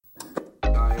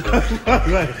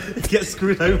Get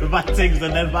screwed over by things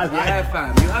and then by life. Yeah,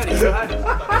 fam. You heard it.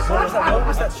 What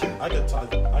was that shit? I get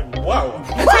tired. Wow.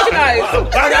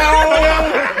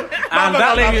 And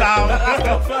that lady.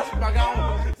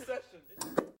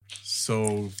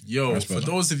 So, for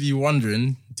those of you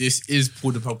wondering, this is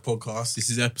Pull the Plug Podcast. This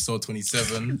is episode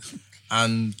 27.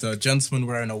 And the gentleman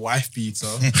wearing a wife beater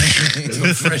with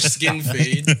a fresh skin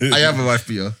fade. I have a wife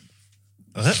beater.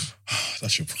 That's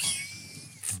your problem.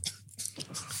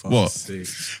 What? Sake.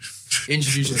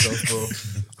 Introduce yourself, bro.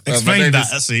 Explain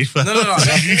that, actually. No.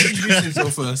 Introduce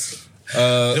yourself first.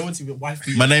 Don't want to be a wife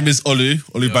beater. My name is Olu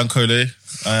Bankole.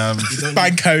 I am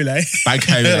Bankole.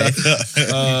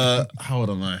 How old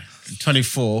am I?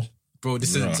 24. Bro,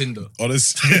 this isn't Tinder.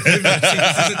 Honestly.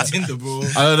 This isn't Tinder, bro.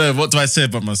 I don't know. What do I say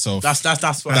about myself? That's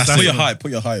fine. Put your height. Put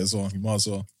your height as well. You might as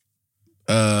well.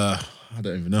 I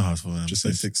don't even know how to am. Just say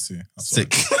 6'2".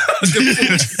 6. Is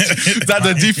that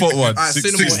the default one? Alright, say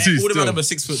no more. All the man number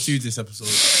 6'2" this episode.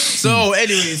 So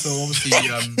anyway, obviously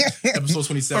episode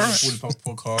 27 of the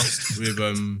podcast with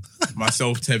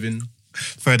myself, Tevin,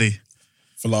 Freddie,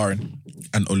 Falarin.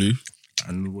 And Olu.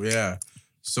 and yeah.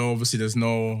 So obviously there's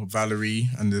no Valerie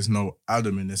and there's no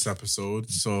Adam in this episode.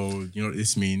 So you know what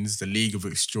this means? The League of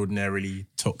Extraordinarily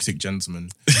Toxic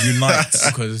Gentlemen. Unite.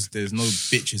 Because there's no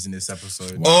bitches in this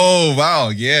episode. Oh, wow.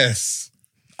 Yes.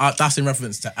 That's in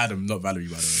reference to Adam, not Valerie,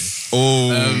 by the way.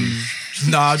 Oh.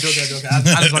 Nah, joking.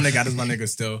 Adam's my nigga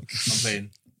still. I'm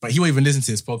playing. But he won't even listen to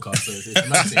his podcast, so it's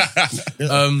nothing.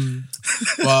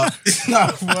 But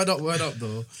nah, word up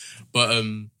though. But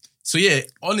so yeah,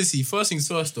 honestly, first things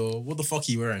first though, what the fuck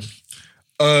are you wearing?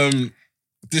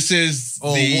 This is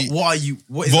what are you?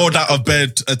 What is rolled out of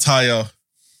bed attire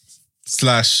 /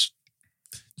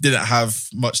 didn't have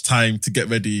much time to get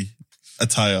ready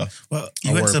attire. Well,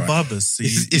 you went to barbers. So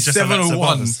It's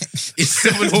 7:01. It's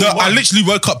 7:01. No, I literally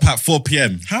woke up at 4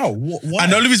 p.m. How? What? Why?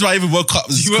 And the only reason why I even woke up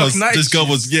was You work because night this girl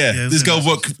was, this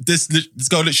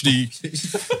girl literally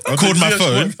called my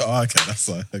phone. Oh, okay, that's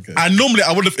fine. Okay. And normally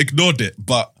I would have ignored it,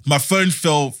 but my phone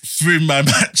fell through my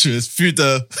mattress, through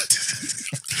the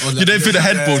through the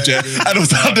headboard, and it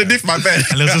was underneath my bed.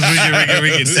 And it was just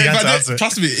ringing. So you had to answer it.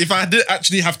 Trust me, if I didn't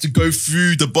actually have to go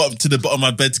through the bottom to the bottom of my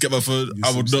bed to get my phone,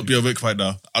 I would not be awake right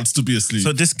now. I'd still be asleep.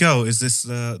 So this girl, is this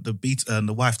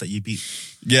the wife that you beat?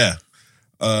 Yeah.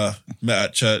 Met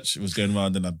at church, it was going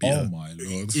around and I beat her. Oh my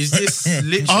lord. Is this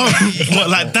literally? Oh, what,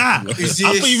 like that? Is this?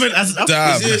 I thought you meant as...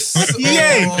 Damn. Is this?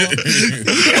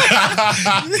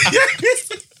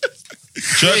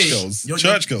 Church girls. you're-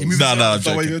 Church girls. you moving No, to- I'm Is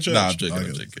that why you go joking. to No, I'm church?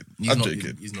 joking. Okay. I'm joking. He's I'm not-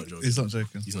 joking. He's not joking. He's not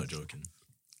joking. He's not joking.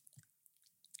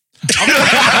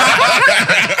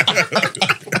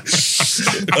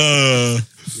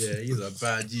 Yeah, he's a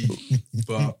bad G.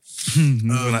 But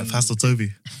Moving like Pastor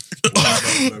Toby.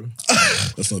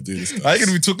 Let's not do this. How are you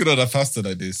going to be talking on a faster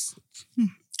like this?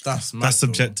 that's mad, That's though.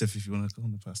 subjective if you want to call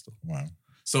him the pastor. Wow.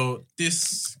 So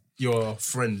this your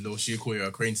friend, or she call your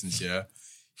acquaintance, yeah?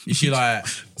 Is she like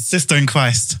Sister in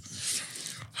Christ.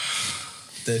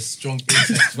 there's strong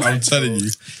incest? I'm telling you.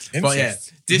 But yeah,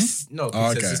 this no,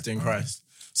 Oh, it's okay. sister in Christ.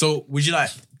 So would you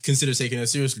like consider taking her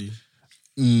seriously?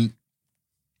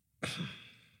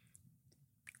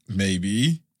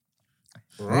 Maybe.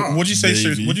 What do you say? Maybe.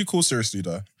 Seriously? What do you call seriously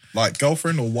though? Like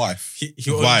girlfriend or wife?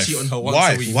 He'll only Wife. cheat on her once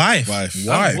Wife. a week. Wife. Wife.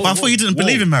 Why? But I thought you didn't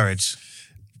believe in marriage.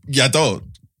 Yeah, I don't.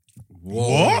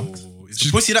 Whoa. Is the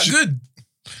pussy that good?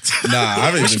 Nah, I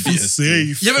haven't even beat her.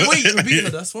 Safe. Yeah, but wait, you're beating her,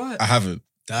 that's why. I haven't.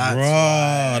 That's Bro,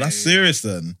 why. that's serious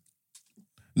then.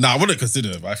 Nah, I wouldn't consider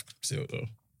her wife still though.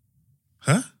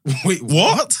 Huh? Wait,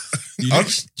 What? You I'm-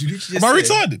 literally just Am I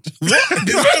said- retarded?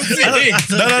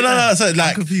 No. So I'm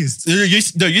like, confused.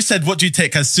 you said what do you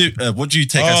take as serious? So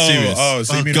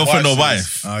you mean Girlfriend or serious?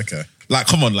 wife? Oh, okay. Like,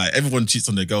 come on, like everyone cheats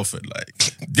on their girlfriend.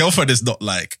 Like, girlfriend is not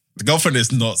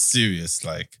serious.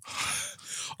 Like,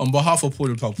 On behalf of Paul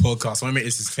the Plug Podcast, I want to make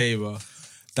this disclaimer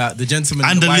that the gentleman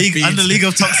And the wife league, beat- and the league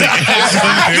of toxic.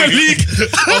 the league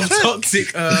of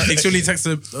toxic, extremely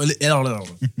toxic.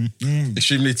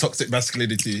 extremely toxic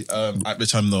masculinity. At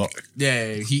which I'm not.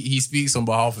 Yeah, he speaks on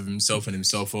behalf of himself and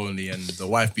himself only, and the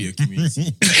wife beater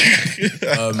community.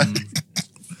 But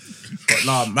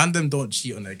nah, man, them don't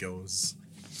cheat on their girls.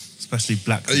 Especially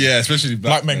black. Yeah, especially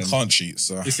Black men can't cheat,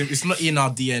 so It's not in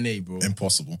our DNA, bro.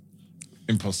 impossible.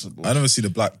 Impossible. I never see the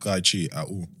black guy cheat at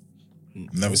all.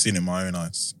 Never seen it in my own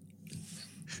eyes.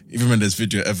 Even when there's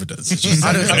video evidence, it's just,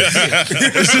 I don't have to see it.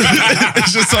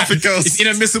 it's just something else. It's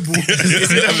inadmissible.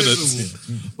 It's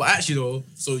inadmissible. But actually, though,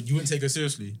 so you wouldn't take her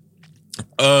seriously?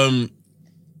 No,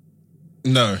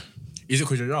 Is it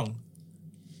because you're young?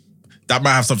 that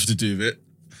might have something to do with it.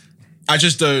 I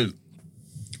just don't.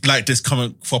 like this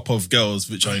current crop of girls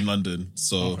which are in London.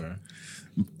 So Okay.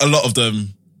 a lot of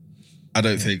them, I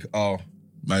don't think are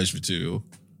marriage material.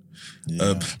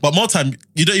 But more time,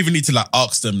 you don't even need to like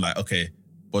ask them like, okay,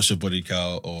 what's your body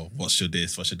count or what's your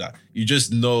this, what's your that. You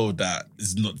just know that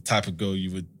it's not the type of girl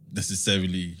you would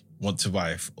necessarily want to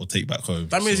wife or take back home.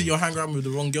 That means So- that you're hanging around with the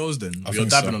wrong girls then. You're think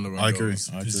dabbing so. on the wrong I agree. girls.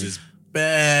 I There's agree. just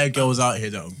bare girls out here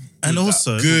that are And good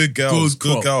also, Good girls,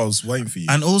 Good crop. good girls waiting for you.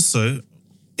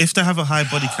 if they have a high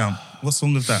body count, what's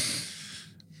wrong with that?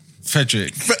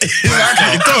 Frederick. Don't.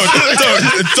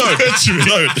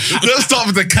 Let's start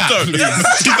with the cat. Don't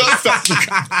start with the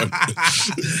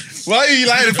cat. Why are you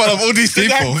lying in front of all these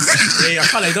people? Yeah, I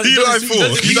can't like, Who you lying for?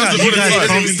 You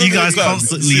guys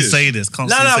constantly say this. No,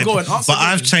 go on, answer But the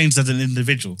I've question. changed as an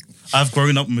individual. I've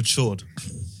grown up and matured.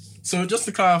 So just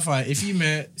to clarify, if you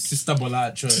met Sister Bola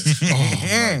at church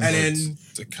and then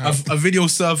a video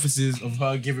surfaces of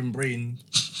her giving brain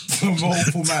to a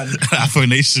multiple man. Afro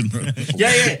Nation.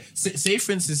 Yeah. Say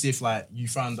for instance, if like you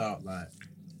found out like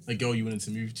a girl you wanted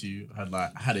to move to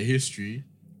had a history,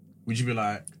 would you be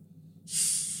like,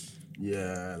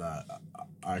 yeah,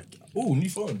 like oh, new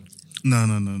phone. No.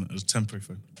 It was a temporary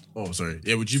phone. Oh, sorry.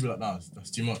 Yeah, would you be like, nah,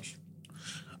 that's too much?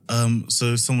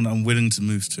 So someone I'm willing to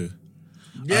move to.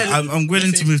 Yeah, I'm willing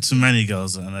let's to say- move to many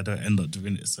girls and I don't end up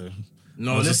doing it. So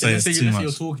No, I'll let's just say it's too you're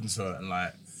much. talking to her and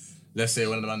like, let's say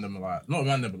one of the random like, not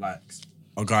random, but like,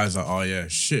 a guy's like, oh yeah,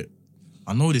 shit,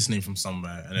 I know this name from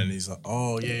somewhere, and then he's like,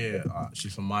 oh yeah,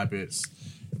 she's from my bits,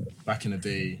 back in the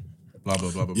day, blah blah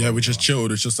blah blah. Yeah, blah, we just blah.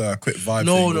 chilled. It's just a quick vibe.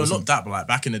 No, thing, no, wasn't not that, but like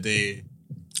back in the day,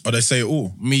 Oh, they say it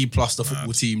all. me plus the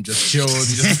football team just chilled, we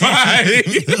just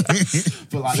vibe.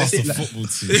 But like, let's say, Football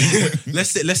team.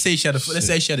 let's say she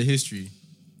had a history,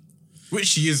 which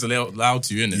she is allowed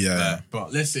to, innit? Yeah. Like,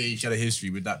 but let's say she had a history,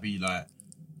 would that be like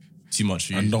too much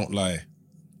for you? And don't lie.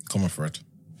 Common thread.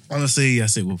 honestly,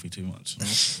 yes, it will be too much.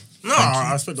 No,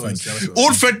 I respect the honesty.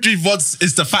 All Frederick wants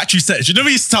is the factory settings. You know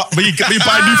when you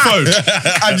buy a new phone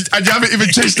and you haven't even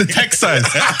changed the text size.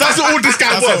 That's all this guy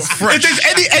wants. If there's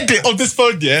any edit of this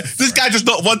phone, yeah, this guy does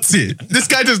not want it. This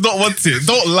guy does not want it.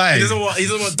 Don't lie. He doesn't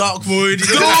want dark mode. He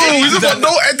No, he doesn't want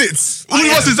no edits. All he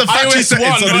wants is the factory iOS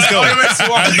settings 1, on this girl. iOS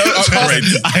 1. No upgrade.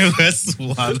 iOS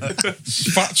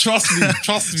 1. Trust me.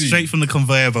 Straight from the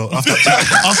conveyor belt. Off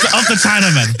the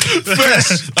Chinaman.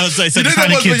 Fresh. Oh, sorry, You know China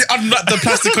the ones where kids. you unwrap the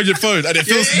plastic on your phone and it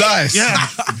feels nice. Yeah.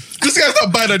 This guy's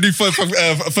not buying a new phone from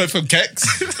Kex.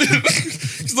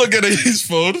 He's not getting his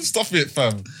phone. Stop it,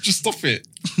 fam. Just stop it.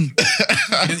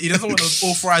 He doesn't want those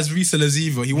authorized resellers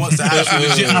either. He wants the actual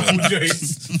legit Apple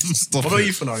joints. Stop What about it.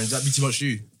 you, Fernand? That'd be too much for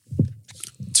you.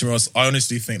 To be honest, I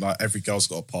honestly think like every girl's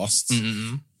got a past.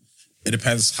 It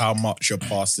depends how much your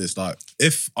past is. Like,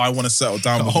 if I want to settle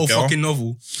down A with whole a girl, fucking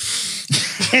novel.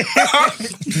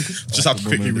 just have to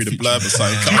quickly read a blurb or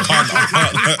something.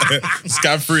 I can't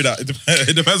scan through that.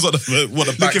 It depends what the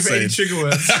back's Looking for any saying. trigger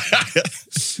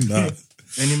words. No.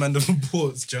 Any man that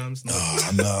reports germs. No.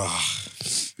 No.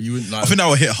 You wouldn't like. I think that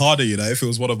would hit harder, you know, if it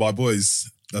was one of my boys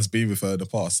that's been with her in the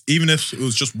past. Even if it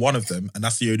was just one of them, and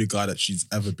that's the only guy that she's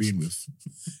ever been with.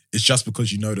 It's just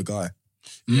because you know the guy.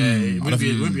 Yeah, it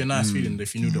would be a nice feeling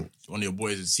if you knew that one of your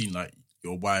boys had seen like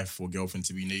your wife or girlfriend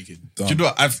to be naked. Do you know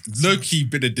what? I've low-key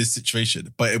been in this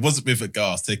situation, but it wasn't with a girl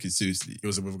I was taking seriously. It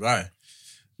was with a guy.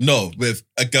 No, with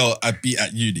a girl I beat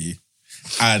at uni,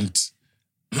 and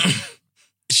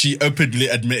she openly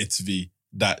admitted to me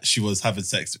that she was having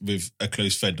sex with a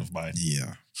close friend of mine.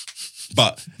 Yeah.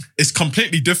 But it's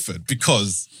completely different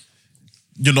because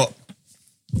you're not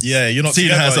Yeah, you're not seeing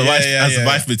her as a together. wife,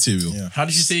 wife material. Yeah. How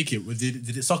did you take it?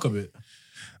 Did it suck a bit?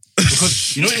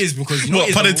 Because you know it is because you know What, it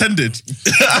is, pun though. intended?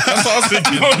 That's what I was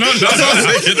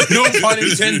thinking. No pun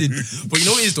intended. But you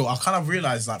know what it is though? I kind of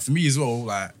realized like for me as well,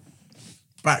 like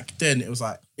back then it was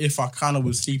like if I kind of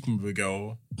was sleeping with a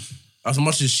girl, as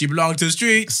much as she belonged to the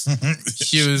streets,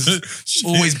 she was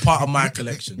always part of my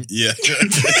collection. Yeah.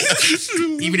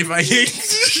 Even if I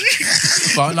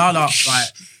but no, like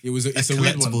it's a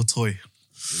weird one. Collectible toy.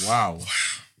 Wow.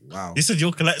 You said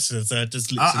your collection, so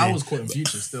just literally. I was quoting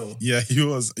Future still. Yeah, he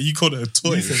was. You called it a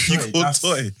toy. You said You toy. called That's-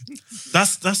 toy.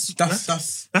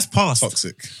 That's past.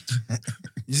 Toxic.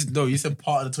 you said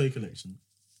part of the toy collection.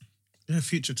 Yeah,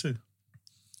 future too.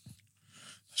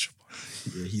 That's your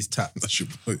boy. Yeah, he's tapped. That's your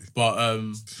boy. But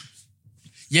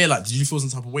yeah, like did you feel some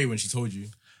type of way when she told you?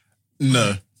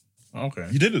 No. Okay.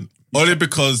 You didn't. Only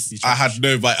because He's I had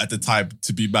no right at the time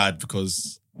to be mad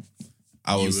because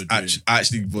I You was were doing-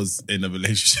 actually was in a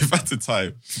relationship at the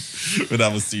time when I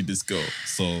was seeing this girl.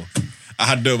 So I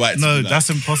had no right to No, do that. that's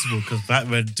impossible because black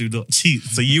men do not cheat.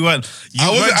 So you weren't. I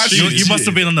wasn't actually You must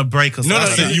have been on a break or something. no,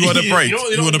 like that. you want a break.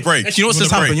 You want a break. Actually, you know what's You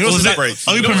just want a happened? You know break. what's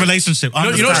You want a just break. Open relationship. I You know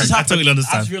understand. what's just I happened? totally I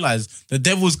understand. just realised the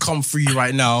devil's come for you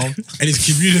right now and he's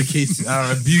communicating.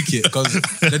 I rebuke it because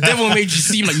the devil made you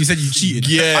seem like you said you cheated.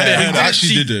 Yeah, I didn't I actually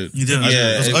cheat. did it. You didn't.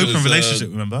 Yeah, it was it open was, relationship.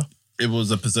 Remember? It was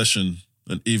a possession,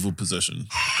 an evil possession.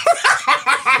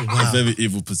 A very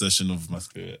evil possession of my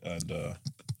spirit. And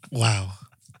Wow.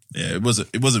 yeah, it wasn't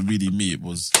really me. It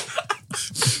was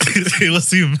It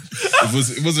was him.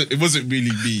 it wasn't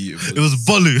really me. It was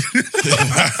Bolu.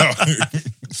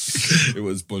 It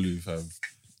was Bolu, fam.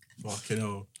 Fucking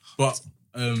hell. But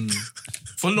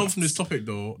following on from this topic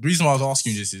though, the reason why I was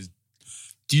asking you this is,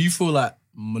 do you feel like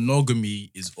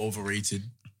monogamy is overrated?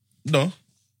 No.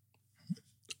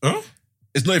 Huh?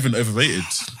 It's not even overrated.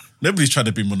 Nobody's trying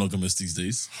to be monogamous these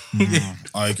days.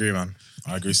 I agree, man.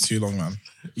 I agree. It's too long, man.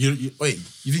 Wait,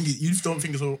 you don't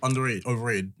think it's underrated?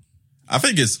 Overrated? I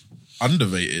think it's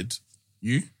underrated.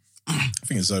 You? I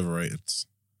think it's overrated.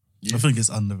 I think it's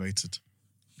underrated.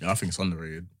 Yeah, I think it's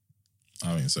underrated.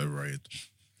 I think it's overrated.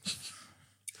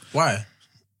 Why?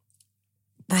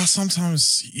 Bro,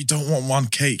 sometimes you don't want one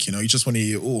cake, you know, you just want to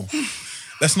eat it all.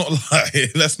 Let's not lie.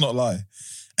 Let's not lie.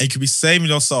 And you could be saving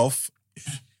yourself.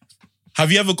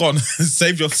 Have you ever gone and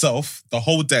saved yourself the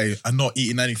whole day and not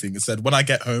eating anything and said, when I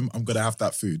get home, I'm gonna have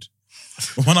that food.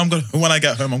 When I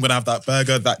get home, I'm gonna have that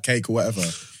burger, that cake, or whatever.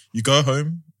 You go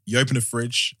home, you open the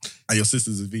fridge, and your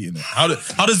sisters have eaten it. How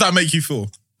does that make you feel?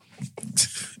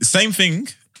 Same thing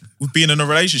with being in a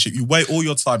relationship. You wait all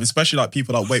your time, especially like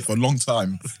people that wait for a long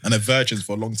time and are virgins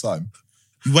for a long time.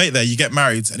 You wait there, you get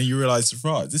married, and then you realize,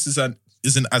 right, this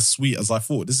isn't as sweet as I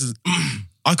thought. This is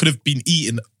I could have been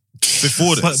eating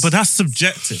before this. But that's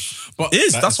subjective. But it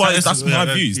is. That's my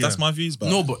yeah, views. yeah. That's my views. But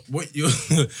no, but what you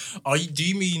do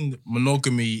you mean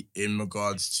monogamy in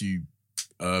regards to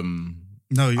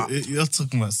No, you're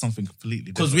talking about something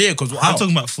completely different. because I'm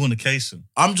talking about fornication.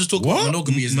 I'm just talking about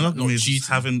monogamy is not Monogamy is cheating.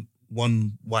 having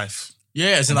one wife.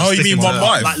 Yeah, as in Oh, you mean sticking one to-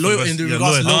 wife? like loyal in Yeah,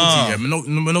 regards to loyalty. loyalty,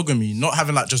 yeah, monogamy, not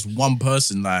having like just one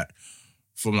person, like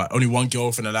from like only one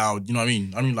girlfriend allowed. You know what I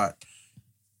mean? I mean like,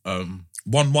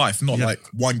 one wife, not Yeah. like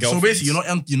one girl. so basically you're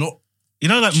not You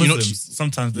know, like You're not Muslims,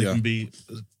 sometimes they Yeah. can be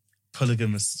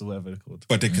polygamists or whatever they're called.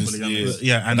 But they can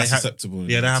Yeah, and that's they acceptable.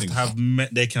 Yeah, they have to have.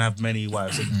 They can have many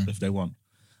wives if they want,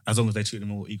 as long as they treat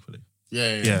them all equally.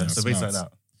 yeah. Yeah, so basically like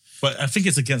smart. that. But I think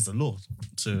it's against the law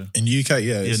to. In UK,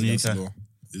 yeah, it's in the against UK. the law.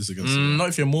 It's against the law. Not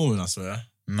if you're Mormon, I swear.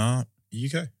 No,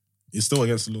 UK. It's still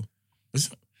against the law. Is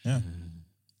it? Yeah.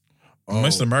 Oh.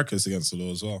 Most of America is against the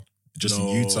law as well. Just in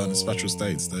No. Utah and the special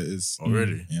states, there is. Oh,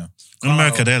 really? Yeah. In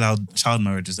America, they allow child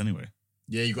marriages anyway.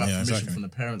 Yeah, you got Yeah, permission exactly. from the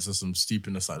parents or some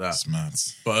stupidness like that. Smart.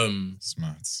 But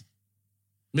Smart.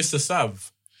 Mr.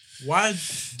 Sav, why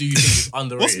do you think it's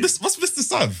underrated? What's Mr.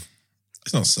 Sav?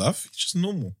 It's not Sav. It's just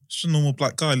normal. It's just a normal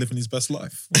black guy living his best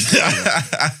life.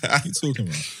 What are you talking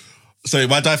about? Sorry,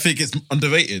 why do I think it's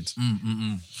underrated?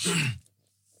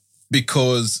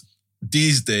 Because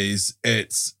these days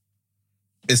it's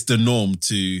the norm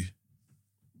to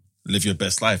live your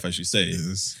best life, as you say. It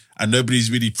is. And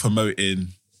nobody's really promoting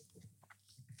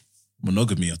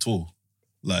monogamy at all.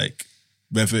 Like,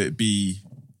 whether it be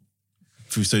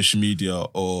through social media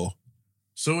or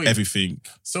So wait, everything.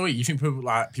 you think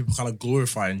people kind of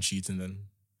glorifying cheating then?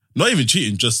 Not even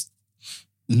cheating, just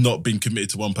not being committed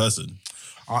to one person.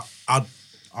 I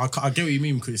get what you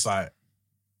mean because it's like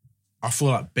I feel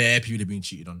like bare people have been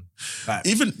cheated on. Like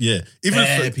Even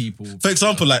bare people. For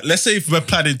example, like, let's say if we're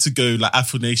planning to go like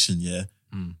Afro Nation, yeah,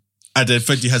 and then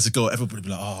Freddie has a girl, everybody will be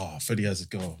like, oh, Freddie has a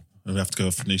girl, and we have to go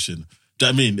Afro Nation. Do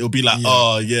you know what I mean? It'll be like,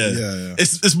 oh yeah. Yeah.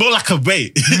 It's more like a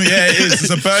weight. Yeah, it is. It's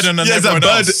a burden on everyone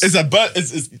else. It's a burden.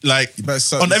 It's like better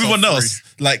set on everyone yourself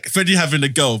else. Like Freddie having a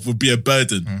girl would be a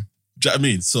burden. Do you know what I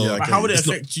mean? So Yeah, I Like, get how would it it's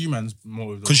not- affect you, man?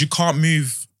 More Because you can't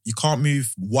move. You can't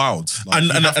move wild. Like, And-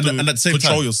 you and- have to and at the same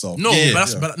control time- yourself. no, Yeah, but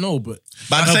that's yeah. but no, but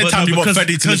But at the same time, you want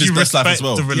Freddie to live his you best life as respect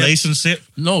well. the relationship.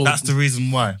 no, That's the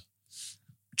reason why.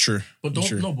 True. but don't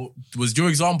True. no. But was your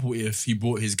example if he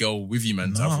brought his girl with you,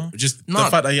 man? No. Just The no.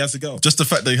 fact that he has to go. Just the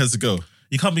fact that he has to go.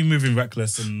 You can't be moving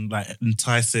reckless and like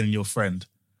enticing your friend,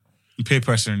 and peer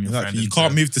pressuring your friend. Exactly. You into-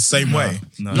 can't move the same way.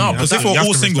 No, No, you Because have if to- we're you have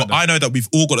all to single, respect that. I know that we've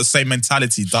all got the same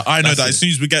mentality. That I know That's that it. as soon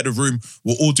as we get the room,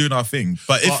 we're all doing our thing.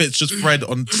 But if it's just Fred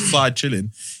on side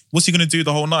chilling, what's he gonna do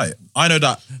the whole night? I know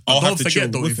that I'll Don't have to chill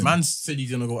forget though, with if him. man said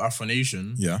he's gonna go Afro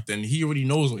Nation, Yeah. then he already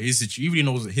knows what he already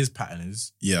knows what his pattern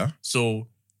is. Yeah, So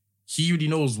he already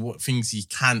knows what things he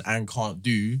can and can't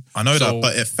do. I know So, that,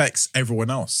 but it affects everyone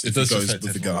else if does he goes affect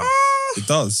with the everyone. girl. It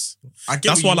does. I get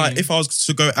That's why, what you like, mean. if I was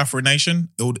to go Afro Nation,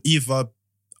 it would either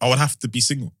I would have to be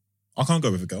single. I can't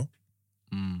go with a girl.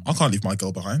 I can't leave my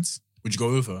girl behind. Would you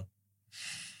go with her?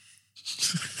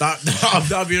 That'd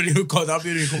be the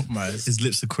only compromise. His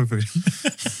lips are quivering.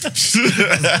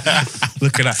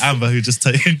 Looking at Amber, who just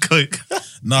taking coke.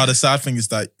 Nah, the sad thing is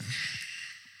that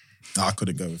I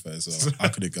couldn't go with her as well. I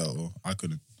couldn't go. I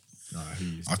couldn't.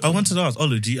 I wanted to ask,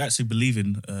 Olu, do you actually believe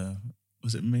in,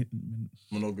 was it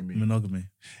Monogamy. monogamy?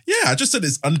 Yeah, I just said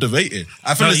it's underrated.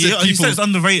 I feel No, as you, if you people. said it's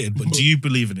underrated, but do you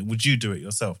believe in it? Would you do it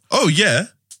yourself? Oh yeah,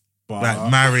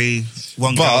 Like marry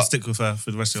one girl but- and stick with her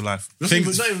for the rest of your life? It's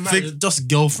not even married, just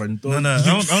girlfriend. No. I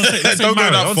won't say, let's say Don't go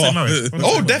married. that I won't say far. married. I won't say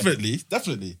Oh, married.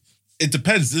 definitely. It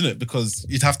depends, isn't it? Because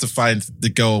you'd have to find the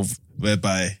girl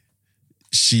whereby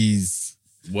she's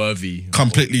Worthy.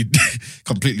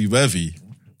 completely worthy.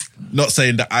 Not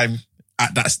saying that I'm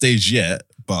at that stage yet,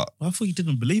 but Well, I thought you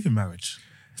didn't believe in marriage.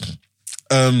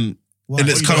 in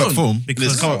its you current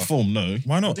don't? form, no.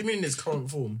 Why What not? do you mean in its current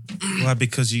form? Why?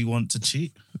 Because you want to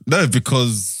cheat? No,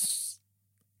 because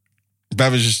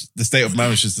marriage, the state of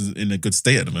marriage is in a good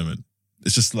state at the moment.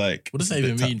 It's just like, What does that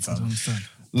even mean, I fam? don't understand.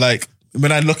 like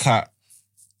when I look at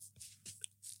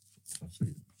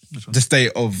the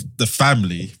state of the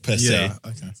family per se,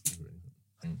 Okay.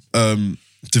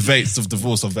 the rates of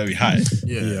divorce are very high.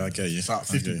 Yeah, I get you. It's like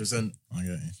 50%. I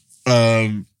get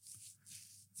you.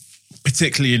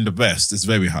 Particularly in the West, it's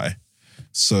very high.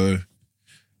 So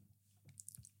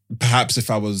perhaps if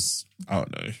I was, I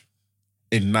don't know,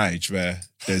 in Niger where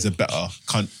there's a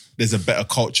better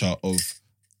culture of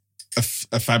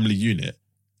a family unit,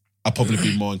 I'd probably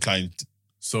be more inclined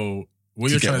So, what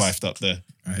to you're get trying to wifed up there.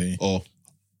 I hear you. Or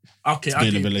Okay, be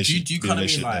in a okay. relation- Do you be in a kind of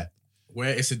mean relationship like there. where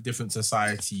it's a different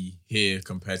society here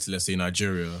compared to, let's say,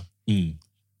 Nigeria? Mm.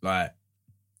 Like,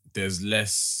 there's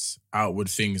less outward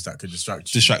things that could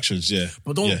distract you. distractions, yeah.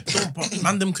 But but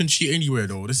man, them can cheat anywhere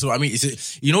though. This is what I mean.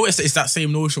 It's that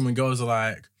same notion when girls are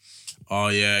like, "Oh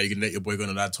yeah, you can let your boy go on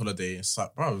a lad's holiday." It's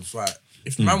like, bro, it's like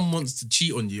if man wants to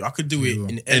cheat on you, I could do it in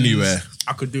Ends, Anywhere.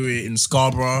 I could do it in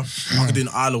Scarborough. I could do it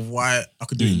in Isle of Wight. I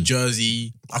could do it in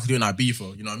Jersey. I could do it in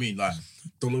Ibiza. You know what I mean? Like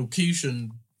the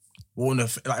location.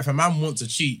 If a man wants to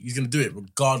cheat, he's gonna do it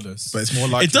regardless. But it's more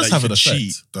likely It does that have you an could effect.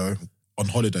 cheat though on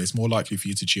holiday. It's more likely for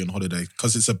you to cheat on holiday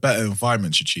because it's a better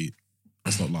environment to cheat.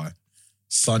 Let's not lie.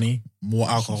 Sunny, more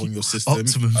alcohol in your system.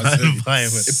 Optimum As in-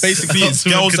 environment. It basically it's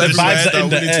Optimum girls conditions. everywhere Vibes that are are in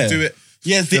the willing air. to do it.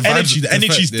 Yeah, The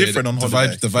energy is different on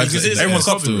holiday. The You vibes can say the are same everyone's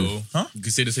for up to clubbing it. though. Huh? You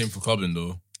can say the same for clubbing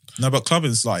though. No, but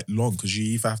clubbing is like long because you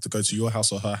either have to go to your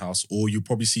house or her house, or you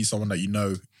probably see someone that you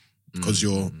know because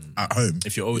you're at home.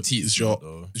 If you're OT, It's it's your,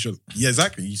 though. yeah,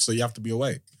 exactly. So you have to be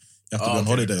away. You have to be on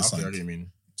holiday or Okay, I something. get what you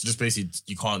mean. So just basically,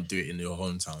 you can't do it in your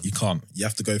hometown. You can't. You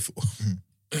have to go for.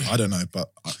 I don't know, but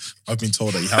I've been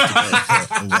told that you have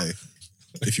to go away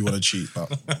if you want to cheat. But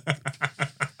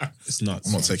It's nuts.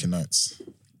 I'm not taking notes.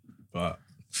 But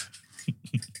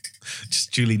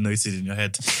Just duly noted in your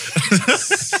head.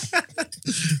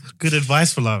 Good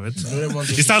advice for Lauren. you know them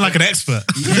ones You sound like an expert.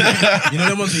 you know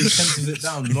them ones where he pencils it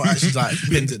down, not actually like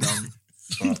pins it down.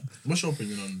 But what's your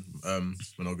opinion on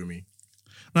monogamy?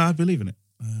 No, I believe in it.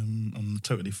 I'm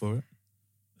totally for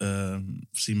it.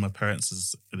 See my parents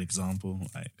as an example,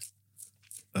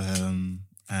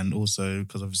 and also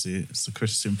because obviously it's the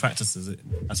Christian practice, is it?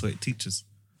 That's what it teaches.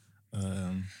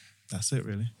 That's it,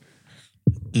 really.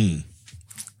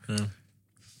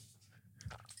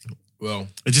 Well,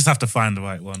 You just have to find the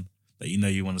right one that you know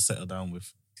you want to settle down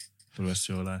with for the rest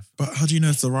of your life. But how do you know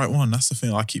it's the right one? That's the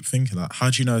thing I keep thinking. That how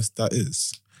do you know if that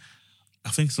is? I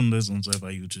think some of those ones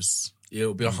whereby you just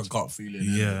it'll be like a gut feeling.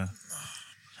 yeah.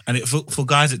 And for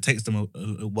guys, it takes them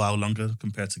a while longer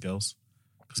compared to girls.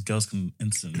 Because girls can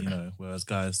instantly know, whereas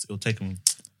guys, it'll take them.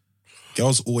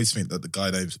 Girls always think that the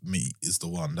guy they meet is the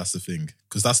one. That's the thing.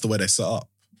 Because that's the way they set up.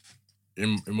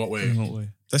 In what way? In what way?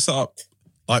 They set up,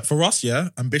 like for us, yeah,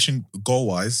 ambition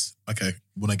goal-wise, okay,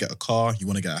 you want to get a car, you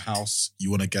want to get a house, you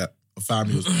want to get a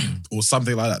family or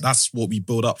something like that. That's what we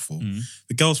build up for.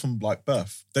 The girls from like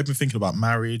birth, they've been thinking about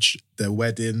marriage, their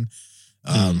wedding,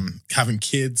 having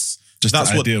kids. Just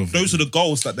That's the what. idea of- Those are the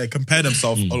goals that they compare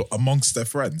themselves amongst their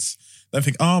friends. They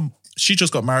think, she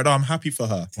just got married. I'm happy for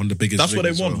her. One of the biggest. That's what they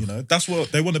rings as want, well. you know. That's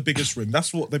what they want, the biggest ring.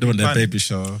 That's what they've They been want their planning. baby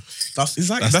shower. That's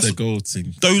exactly. That's their goal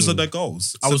thing. Those are their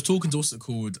goals. I was talking to what's it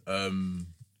called,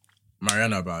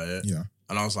 Mariana about it. Yeah.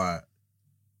 And I was like,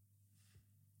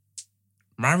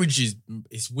 marriage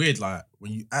it's weird, like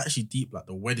when you actually deep like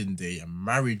the wedding day and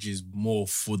marriage is more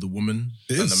for the woman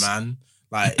It than is. the man.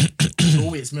 Like it's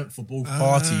always meant for both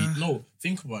parties. No,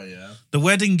 think about it, yeah. The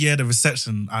wedding, yeah, the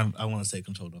reception, I want to take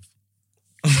control of.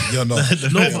 You're not. The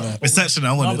No, but- reception, I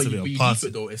No, want but it to you be a deep party.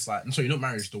 it though, it's like, I'm sorry, not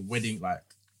marriage, the wedding, like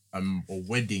or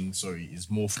wedding, is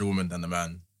more for the woman than the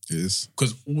man. It is.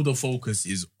 Because all the focus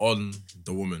is on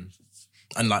the woman.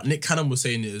 And like Nick Cannon was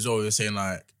saying it as well. He was saying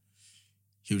like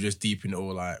he was just deep in it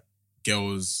all, like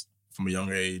girls from a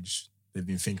young age, they've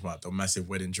been thinking about the massive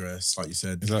wedding dress, like you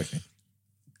said. Exactly.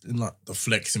 And like the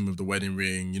flexing with the wedding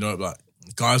ring, like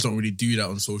guys don't really do that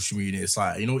on social media. It's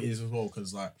like, you know what it is as well?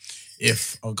 Because like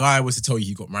if a guy was to tell you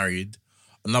he got married,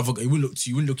 another guy, you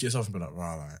wouldn't look at yourself and be like,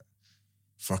 wow, like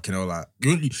fucking hell, like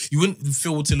you wouldn't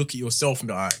feel to look at yourself and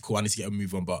be like, all right, cool, I need to get a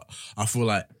move on. But I feel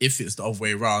like if it's the other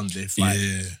way around, if like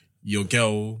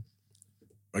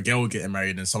a girl getting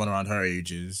married and someone around her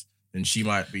ages, then she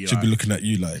might be Should like, be looking at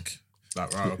you like,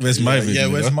 right, okay. where's my ring? Yeah,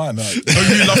 where's mine? Like, don't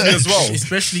you love me as well?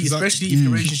 Especially if the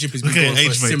relationship is Okay, going on for a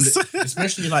age mates. similar,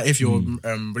 especially like if your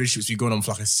relationship's been going on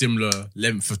for like a similar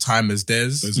length of time as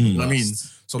theirs. Those You are know the what I mean?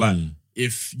 worst. So like,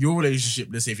 if your relationship,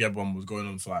 let's say if you had one was going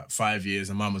on for like 5 years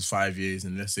and mine was 5 years,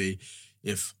 and let's say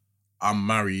if I'm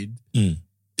married,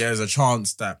 there's a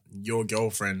chance that your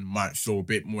girlfriend might feel a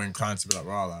bit more inclined to be like,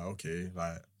 wow, like okay,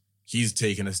 like he's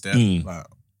taking a step, like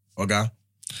okay.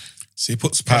 See, it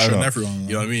puts pressure on up. everyone.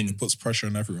 You know what I mean? It puts pressure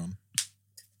on everyone.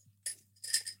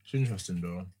 It's interesting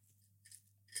though.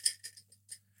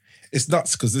 It's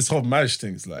nuts because this whole marriage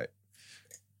thing is like,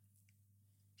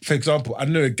 for example, I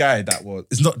know a guy that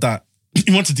it's not that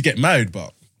he wanted to get married,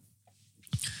 but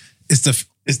it's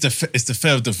the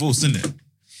fear of divorce, isn't it?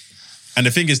 And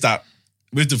the thing is that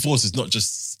with divorce, it's not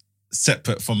just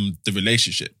separate from the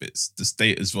relationship; it's the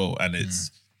state as well, and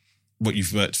it's what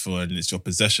you've worked for, and it's your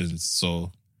possessions.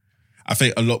 So, I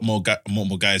think a lot more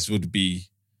guys would be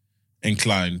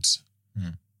inclined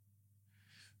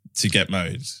to get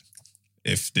married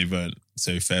if they weren't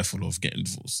so fearful of getting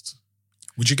divorced.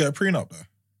 Would you get a prenup though?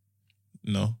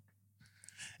 No.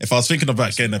 If I was thinking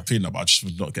about getting a prenup, I just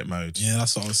would not get married. Yeah,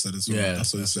 that's what I said as well. Yeah,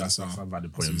 that's what I said. that's a valid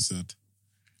That's what he point. said.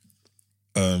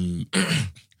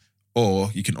 Or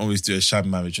you can always do a sham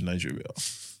marriage in Nigeria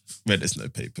where there's no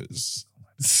papers.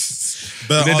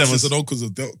 But You know, there aunts was- and uncles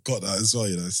have got that as well.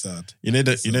 It's sad. You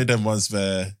know them ones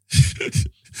where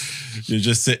you're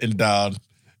just sitting down,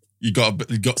 you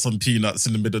got some peanuts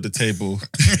in the middle of the table,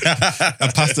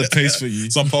 and pasta pays for you,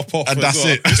 Some pop off, and as that's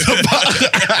well.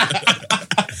 it.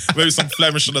 Maybe some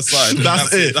Flemish on the side.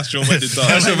 That's it. That's your wedding done.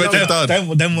 That's your wedding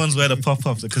done. Them ones where the pop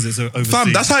up because it's overseas.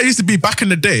 Fam, that's how it used to be back in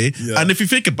the day. Yeah. And if you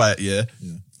think about it,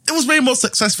 it was way more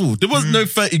successful. There was no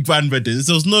 30 grand weddings.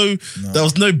 There was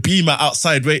no beamer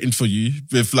outside waiting for you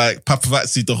with like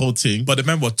paparazzi, the whole thing. But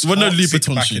remember, There were no toxic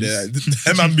Louboutin back in shoes.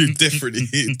 there. Them man moved differently.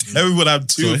 Everyone had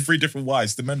two Sorry? or three different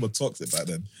wives. The men were toxic back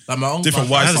then. Like my uncle, Different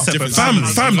my- wives, has a different separate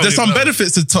families. Fam, there's some Well.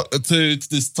 benefits to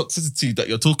this toxicity that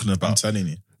you're talking I'm about telling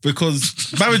you.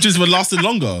 because marriages were lasting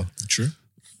longer. True.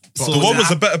 So the was one it was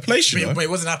a hap- better place, you know. But it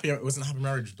wasn't happy. It wasn't happy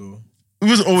marriage though. It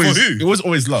was always For who? it was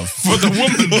always love. For the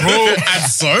woman, bro.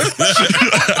 And so?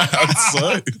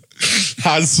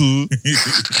 And so?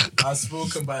 I was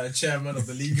spoken by the chairman of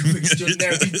the League of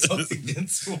Extraordinary Toxic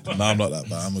Gentlemen. No, I'm not that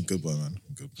bad. I'm a good boy, man.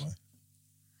 I'm a good boy.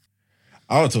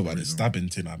 I want to talk about this stabbing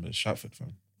thing I'm in Stratford,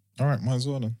 fam. All right, might as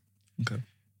well then.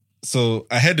 So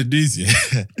I heard the news,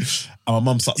 and my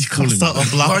mum starts You calling can't start me.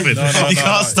 off laughing. You can't start You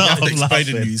off have to explain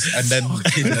the laughing. news and then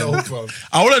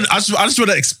I just want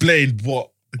to explain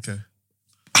Okay.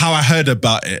 how I heard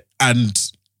about it, and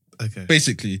Okay.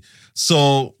 basically,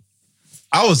 so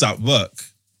I was at work.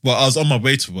 Well, I was on my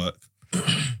way to work,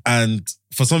 and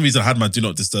for some reason, I had my do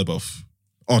not disturb off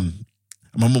on.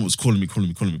 And my mum was calling me, but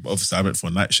obviously, I went for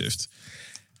a night shift.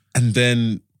 And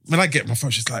then when I get my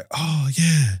phone, she's like, "Oh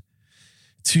yeah,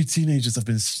 2 teenagers have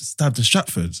been stabbed in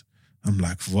Stratford." I'm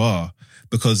like, "Wow,"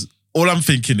 because all I'm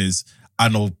thinking is, I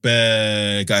know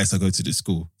bare guys that go to this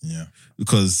school Yeah.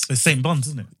 because It's St. Bonds,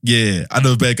 isn't it? yeah, I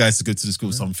know bare guys to go to the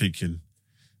school, so I'm thinking,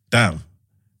 damn,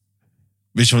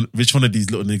 which one of these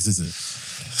little niggas is it?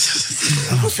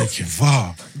 And I'm thinking,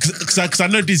 wow, because I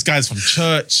know these guys from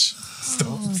church.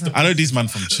 I know these man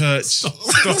from church.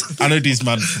 I know these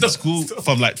man from school,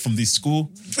 from this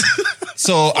school.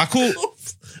 So I call.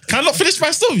 Can I not finish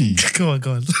my story? Go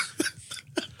on.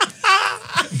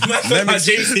 Like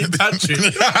James St. Patrick.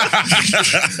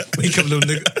 Wake up, little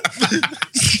nigga.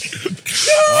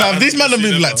 Fam, these men are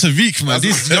moving like Tariq, man.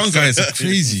 These young guys are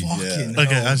crazy.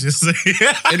 Okay, I was just saying.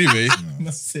 Anyway.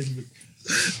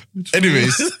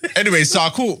 Anyway, so I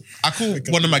call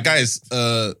one of my guys,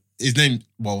 his name,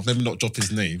 well, let me not drop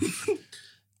his name.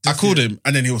 I called him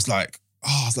and then he was like,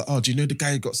 do you know the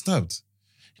guy who got stabbed?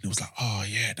 And he was like, oh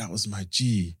yeah, that was my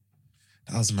G.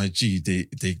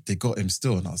 They got him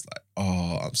still. And I was like,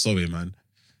 oh, I'm sorry, man.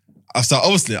 So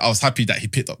obviously I was happy that he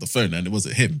picked up the phone and it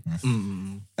wasn't him.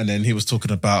 And then he was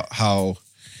talking about how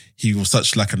he was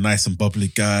such like a nice and bubbly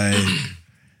guy.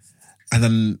 And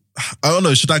then, I don't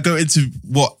know, should I go into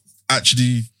what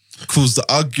actually caused the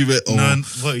argument? Or No,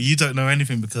 well, you don't know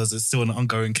anything because it's still an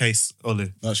ongoing case,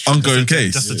 Olu. That's true. ongoing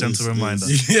case? Just a gentle reminder.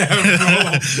 Yeah,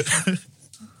 bro.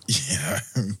 Yeah.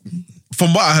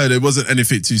 From what I heard, it wasn't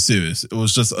anything too serious. It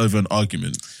was just over an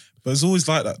argument. But it's always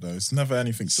like that though. It's never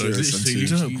anything serious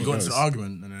until You got into the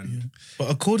argument and then But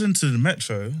according to the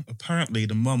Metro, apparently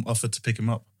the mum offered to pick him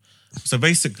up. So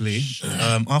basically,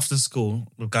 after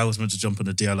school, the guy was meant to jump on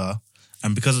the DLR,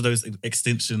 and because of those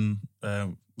Extinction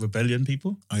Rebellion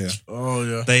people, Oh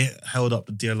yeah. they held up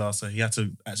the DLR, so he had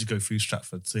to actually go through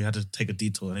Stratford. So he had to take a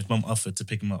detour, and his mum offered to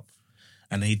pick him up,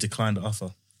 and he declined the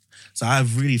offer. So I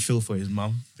really feel for his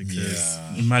mum because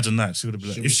imagine that she would have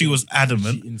been like, if she was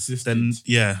adamant, she insisted.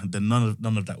 then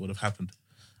none of that would have happened.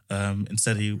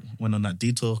 Instead, he went on that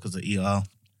detour because of ER,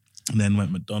 and then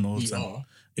went McDonald's and ER?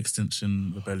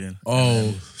 Extinction Rebellion.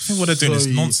 I think what they're doing is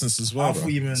Sorry. nonsense as well. I thought bro.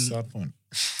 you meant- Sad point.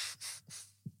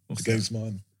 The game's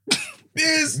mine.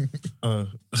 Oh,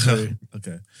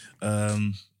 okay.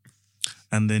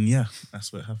 And then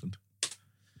that's what happened.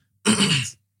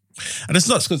 And it's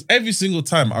nuts because every single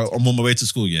time I'm on my way to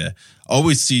school, I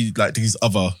always see like these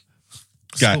other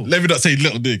guys. School? Let me not say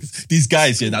little niggas. These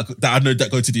guys that I know that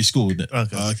go to these school.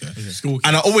 Okay. school.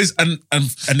 And I always and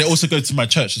they also go to my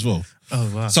church as well. Oh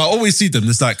wow. So I always see them.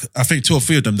 There's like I think 2 or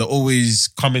 3 of them. They're always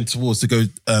coming towards to go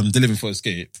delivering for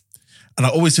escape. And I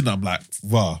always see them. I'm like,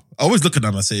 wow. I always look at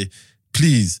them and say,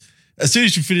 please, as soon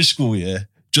as you finish school,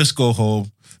 just go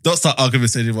home. Don't start arguing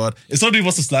with anyone. If somebody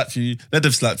wants to slap you, let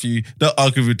them slap you. Don't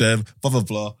argue with them. Blah blah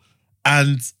blah.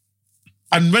 And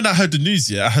when I heard the news,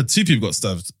 I heard 2 people got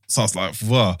stabbed. So I was like,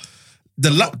 wow. The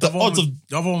odds of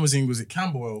the other one was it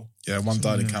Camberwell? Yeah, one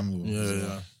died in Camberwell.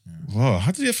 Yeah. wow.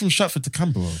 How did you get from Stratford to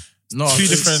Camberwell? No, 2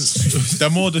 different. They're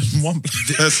more than one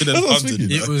person in That's what I was London. thinking.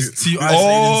 you It know? was 2 isolated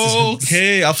Oh, incidents.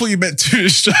 okay. I thought you meant 2 in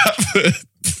Stratford.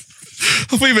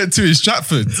 I thought you meant 2 in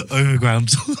Stratford. Overground.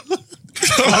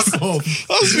 I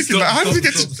was thinking, like, how did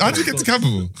you get to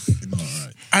Camberwell?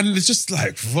 Alright. And it's just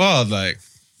like, wow, like,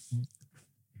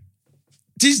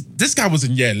 this guy was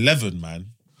in year 11, man.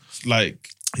 Like,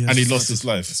 and he lost his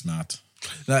life. It's mad.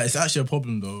 Like, it's actually a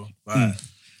problem though. Like,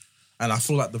 and I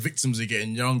feel like the victims are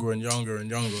getting younger and younger and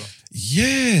younger.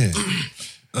 Yeah.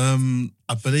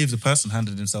 I believe the person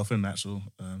handed himself in. Actual.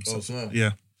 so?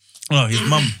 Yeah. Oh,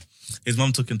 his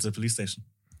mum took him to the police station.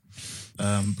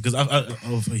 Because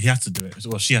he had to do it.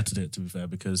 Well, she had to do it, to be fair,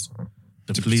 because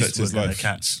the police protect were his life.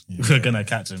 were gonna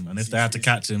catch him, and if they had to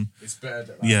catch him, It's better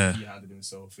that he handed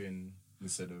himself in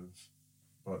instead of.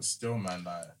 But still, man,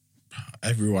 like.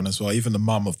 Everyone as well, even the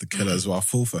mum of the killer as well. I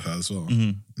feel for her as well.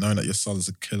 Knowing that your son is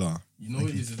a killer. You know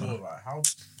what it is as well, like how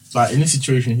like in this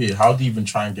situation here, how do you even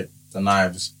try and get the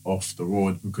knives off the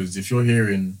road? Because if you're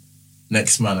hearing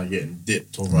next man are getting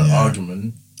dipped over an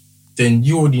argument, then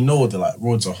you already know that like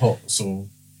roads are hot. So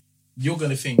you're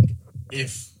gonna think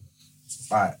if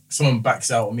like someone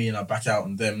backs out on me and I back out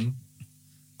on them,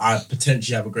 I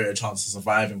potentially have a greater chance of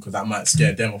surviving because that might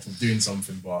scare them off of doing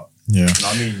something. But Yeah. you know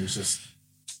what I mean? It's just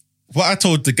What I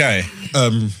told the guy,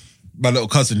 my little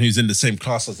cousin who's in the same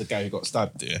class as the guy who got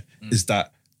stabbed there, is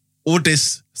that all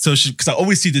this social, because I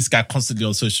always see this guy constantly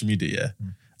on social media,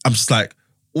 I'm just like,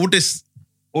 all this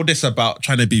about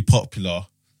trying to be popular,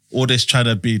 all this trying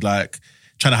to be like,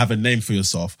 trying to have a name for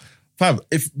yourself. Fam,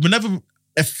 if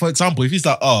for example, if he's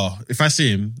like, if I see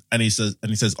him and he says,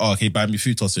 oh, can you buy me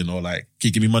food tossing or like, can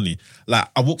you give me money? Like,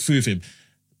 I walk through with him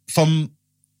from,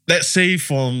 let's say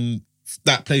from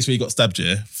that place where he got stabbed,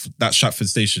 that Stratford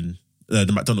station,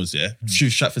 the McDonald's, through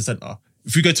Stratford Centre.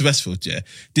 If we go to Westfield,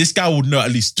 this guy would know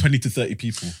at least 20 to 30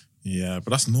 people. Yeah,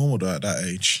 but that's normal though at that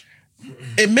age.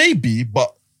 It may be,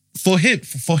 but for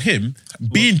him,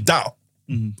 being that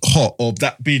hot or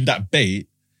that being that bait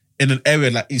in an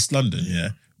area like East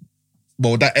London,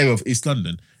 well, that area of East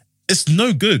London, it's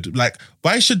no good. Like,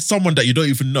 why should someone that you don't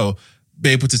even know be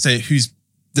able to say who's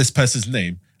this person's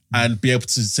name and be able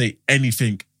to say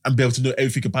anything and be able to know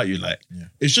everything about you? Like,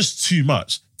 it's just too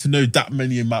much to know that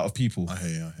many amount of people. I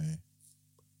hear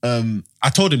you. I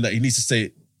told him that he needs to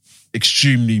stay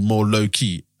extremely more low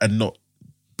key and not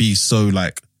be so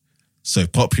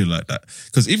popular like that.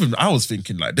 Because even I was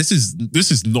thinking like this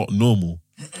is not normal.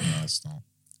 No, it's not.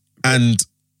 And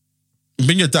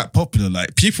when you're that popular,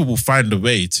 like people will find a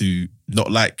way to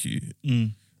not like you,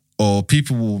 or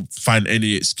people will find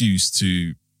any excuse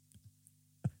to,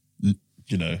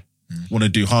 want to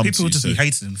do harm people to you. would just be So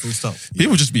hating. Full stop.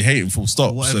 people just be hating full stop.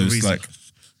 For whatever So it's reason. like,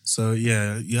 So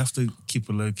yeah, you have to keep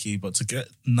it low key. But to get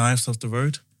knives off the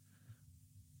road,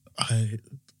 I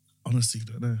honestly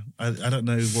don't know. I don't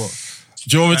know what.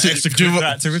 Do you want me to? Extracurricular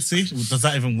activity? Does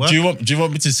that even work? Do you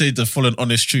want me to say the full and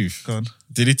honest truth? Go on.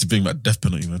 They need to bring back death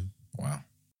penalty, man. Wow.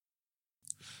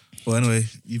 Well, anyway,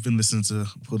 you've been listening to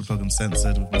Pull the Plug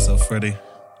Uncensored with myself, Freddie.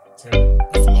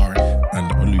 Florida.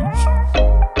 And Olu.